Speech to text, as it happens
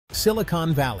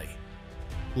Silicon Valley,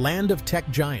 land of tech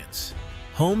giants,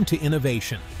 home to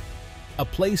innovation, a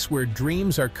place where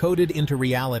dreams are coded into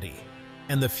reality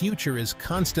and the future is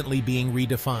constantly being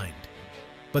redefined.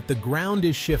 But the ground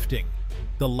is shifting.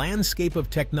 The landscape of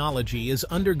technology is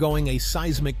undergoing a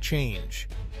seismic change.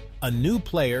 A new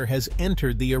player has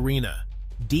entered the arena,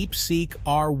 DeepSeek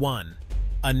R1,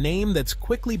 a name that's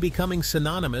quickly becoming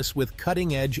synonymous with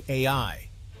cutting-edge AI.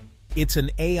 It's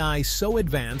an AI so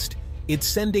advanced, it's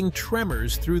sending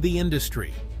tremors through the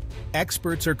industry.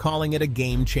 Experts are calling it a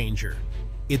game changer.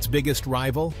 Its biggest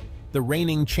rival? The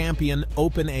reigning champion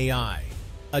OpenAI,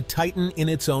 a titan in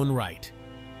its own right.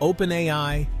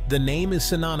 OpenAI, the name is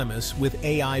synonymous with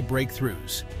AI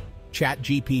breakthroughs.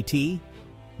 ChatGPT,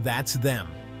 that's them.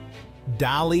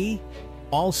 DALL-E,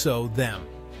 also them.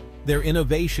 Their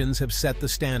innovations have set the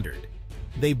standard.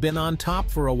 They've been on top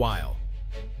for a while.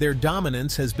 Their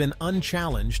dominance has been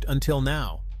unchallenged until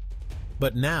now.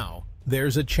 But now,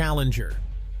 there's a challenger,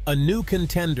 a new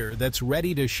contender that's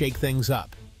ready to shake things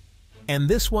up. And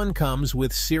this one comes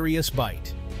with serious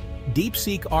bite.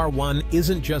 DeepSeek R1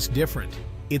 isn't just different,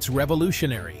 it's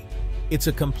revolutionary. It's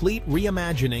a complete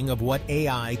reimagining of what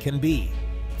AI can be.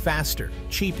 Faster,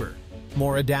 cheaper,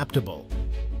 more adaptable.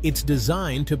 It's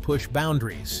designed to push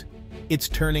boundaries. It's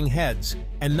turning heads,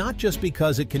 and not just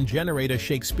because it can generate a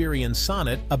Shakespearean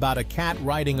sonnet about a cat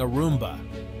riding a Roomba,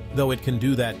 though it can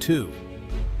do that too.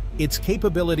 Its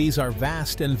capabilities are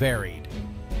vast and varied.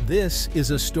 This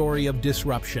is a story of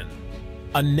disruption,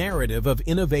 a narrative of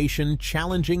innovation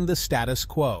challenging the status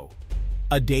quo,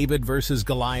 a David versus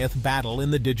Goliath battle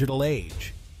in the digital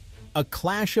age, a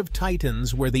clash of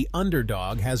titans where the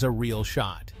underdog has a real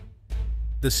shot.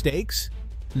 The stakes?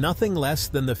 Nothing less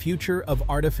than the future of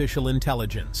artificial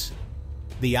intelligence.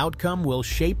 The outcome will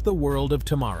shape the world of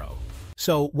tomorrow.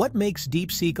 So, what makes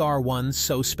DeepSeek R1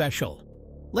 so special?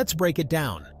 Let's break it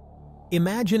down.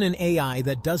 Imagine an AI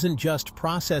that doesn't just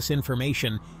process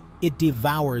information, it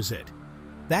devours it.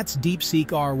 That's DeepSeek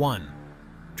R1.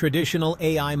 Traditional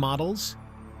AI models?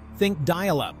 Think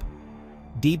dial-up.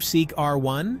 DeepSeek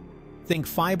R1? Think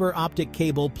fiber optic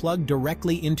cable plugged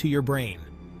directly into your brain.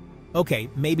 Okay,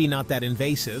 maybe not that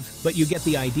invasive, but you get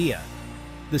the idea.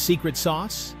 The secret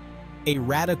sauce? A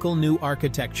radical new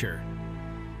architecture.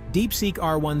 DeepSeek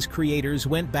R1's creators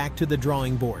went back to the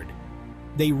drawing board.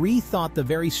 They rethought the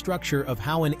very structure of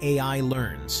how an AI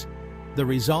learns. The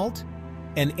result?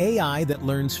 An AI that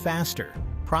learns faster,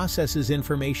 processes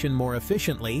information more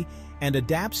efficiently, and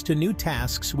adapts to new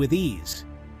tasks with ease.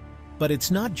 But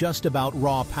it's not just about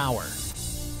raw power.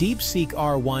 DeepSeek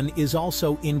R1 is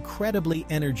also incredibly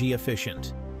energy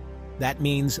efficient. That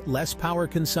means less power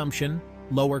consumption,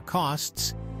 lower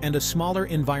costs, and a smaller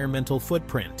environmental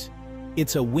footprint.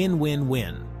 It's a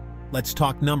win-win-win. Let's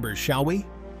talk numbers, shall we?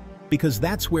 Because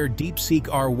that's where DeepSeek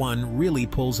R1 really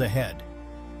pulls ahead.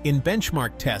 In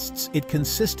benchmark tests, it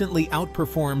consistently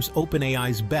outperforms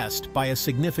OpenAI's best by a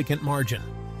significant margin.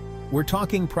 We're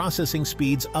talking processing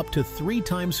speeds up to 3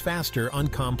 times faster on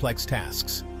complex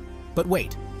tasks. But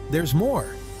wait, there's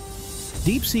more.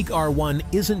 DeepSeek R1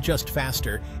 isn't just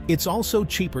faster, it's also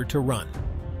cheaper to run.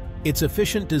 Its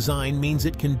efficient design means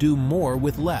it can do more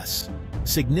with less,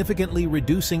 significantly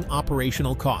reducing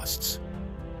operational costs.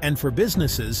 And for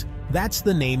businesses, that's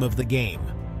the name of the game.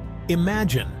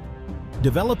 Imagine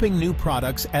developing new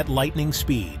products at lightning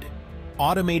speed,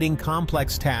 automating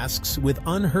complex tasks with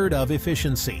unheard-of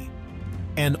efficiency,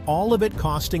 and all of it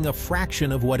costing a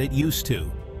fraction of what it used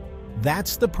to.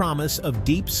 That's the promise of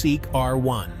DeepSeek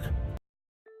R1.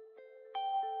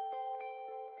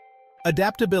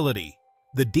 Adaptability,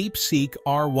 the DeepSeek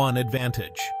R1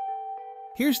 advantage.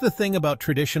 Here's the thing about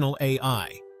traditional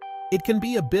AI. It can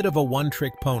be a bit of a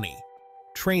one-trick pony.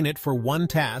 Train it for one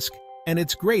task, and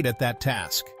it's great at that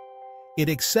task. It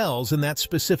excels in that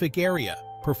specific area,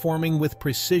 performing with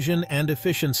precision and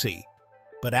efficiency.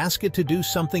 But ask it to do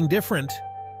something different.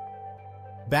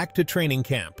 Back to training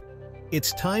camp.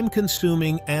 It's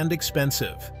time-consuming and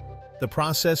expensive. The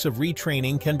process of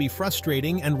retraining can be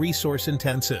frustrating and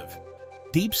resource-intensive.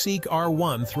 DeepSeek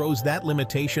R1 throws that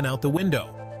limitation out the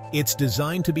window. It's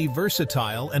designed to be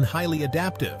versatile and highly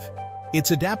adaptive.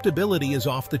 Its adaptability is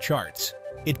off the charts.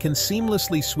 It can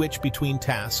seamlessly switch between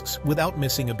tasks without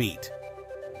missing a beat.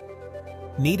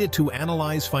 Need it to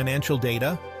analyze financial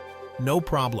data? No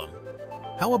problem.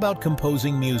 How about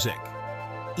composing music?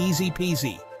 Easy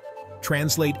peasy.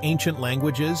 Translate ancient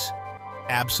languages?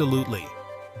 Absolutely.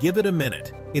 Give it a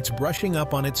minute. It's brushing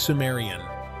up on its Sumerian.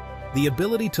 The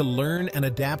ability to learn and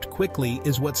adapt quickly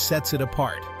is what sets it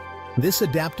apart. This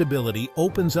adaptability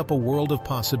opens up a world of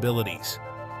possibilities.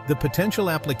 The potential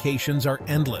applications are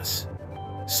endless.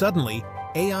 Suddenly,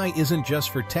 AI isn't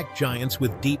just for tech giants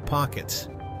with deep pockets.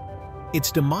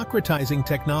 It's democratizing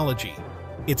technology.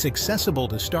 It's accessible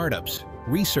to startups,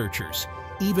 researchers,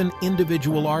 even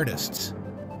individual artists.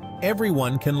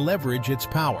 Everyone can leverage its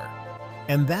power.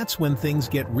 And that's when things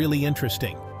get really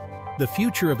interesting. The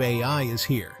future of AI is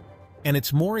here, and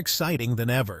it's more exciting than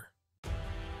ever.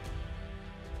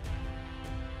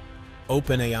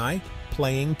 OpenAI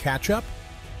playing catch-up?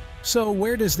 So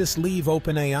where does this leave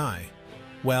OpenAI?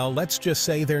 Well, let's just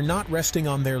say they're not resting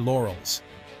on their laurels.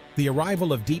 The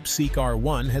arrival of DeepSeek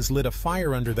R1 has lit a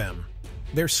fire under them.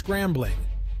 They're scrambling,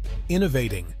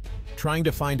 innovating, trying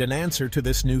to find an answer to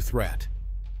this new threat.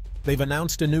 They've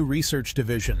announced a new research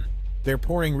division. They're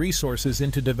pouring resources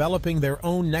into developing their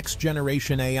own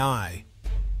next-generation AI.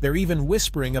 They're even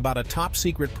whispering about a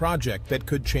top-secret project that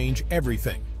could change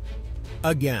everything.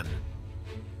 Again.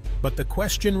 But the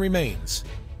question remains,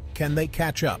 can they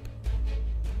catch up?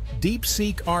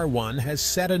 DeepSeek R1 has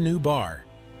set a new bar.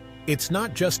 It's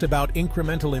not just about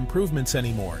incremental improvements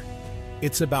anymore.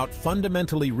 It's about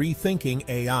fundamentally rethinking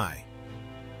AI.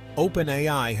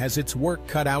 OpenAI has its work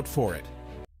cut out for it.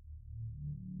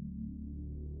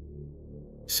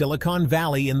 Silicon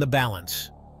Valley in the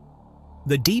balance.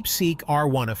 The DeepSeek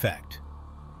R1 effect.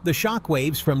 The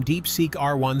shockwaves from DeepSeek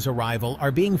R1's arrival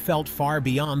are being felt far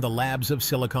beyond the labs of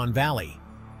Silicon Valley.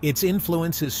 Its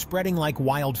influence is spreading like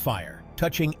wildfire,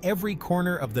 touching every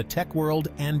corner of the tech world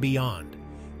and beyond.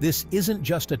 This isn't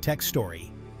just a tech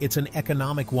story, it's an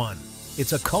economic one.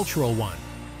 It's a cultural one.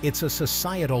 It's a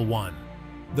societal one.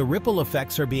 The ripple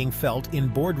effects are being felt in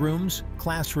boardrooms,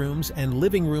 classrooms, and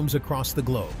living rooms across the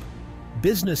globe.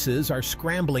 Businesses are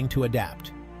scrambling to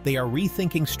adapt. They are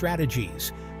rethinking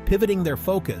strategies, pivoting their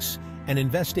focus, and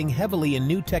investing heavily in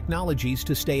new technologies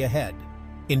to stay ahead.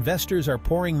 Investors are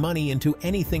pouring money into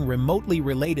anything remotely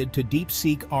related to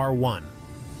DeepSeek R1.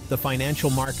 The financial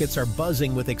markets are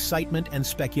buzzing with excitement and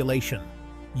speculation.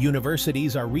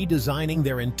 Universities are redesigning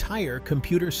their entire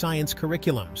computer science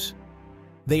curriculums.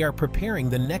 They are preparing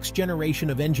the next generation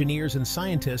of engineers and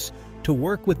scientists to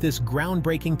work with this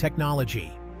groundbreaking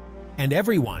technology. And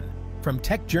everyone, from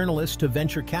tech journalists to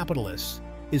venture capitalists,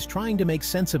 is trying to make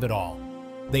sense of it all.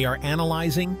 They are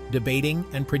analyzing, debating,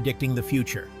 and predicting the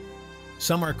future.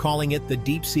 Some are calling it the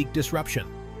DeepSeek disruption.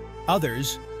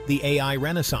 Others, the AI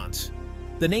renaissance.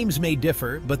 The names may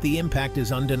differ, but the impact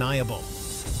is undeniable.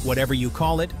 Whatever you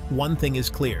call it, one thing is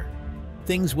clear.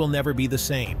 Things will never be the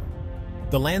same.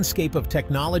 The landscape of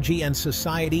technology and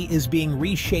society is being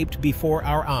reshaped before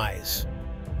our eyes.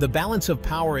 The balance of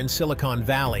power in Silicon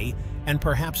Valley, and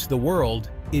perhaps the world,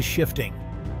 is shifting.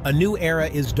 A new era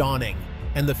is dawning,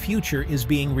 and the future is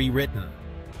being rewritten.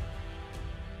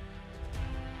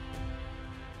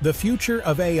 The future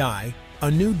of AI, a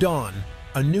new dawn,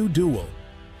 a new duel.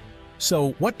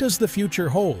 So, what does the future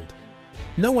hold?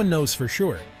 No one knows for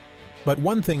sure. But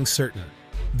one thing's certain.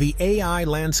 The AI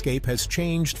landscape has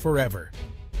changed forever.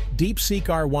 DeepSeek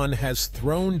R1 has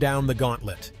thrown down the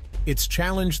gauntlet. It's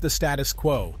challenged the status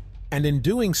quo, and in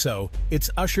doing so, it's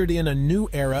ushered in a new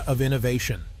era of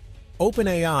innovation.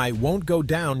 OpenAI won't go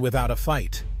down without a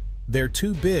fight. They're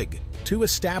too big, too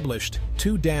established,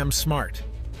 too damn smart.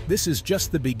 This is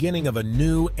just the beginning of a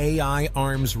new AI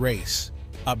arms race.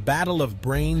 A battle of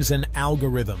brains and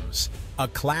algorithms. A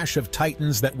clash of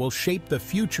titans that will shape the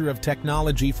future of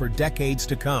technology for decades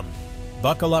to come.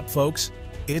 Buckle up, folks.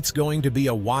 It's going to be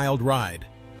a wild ride.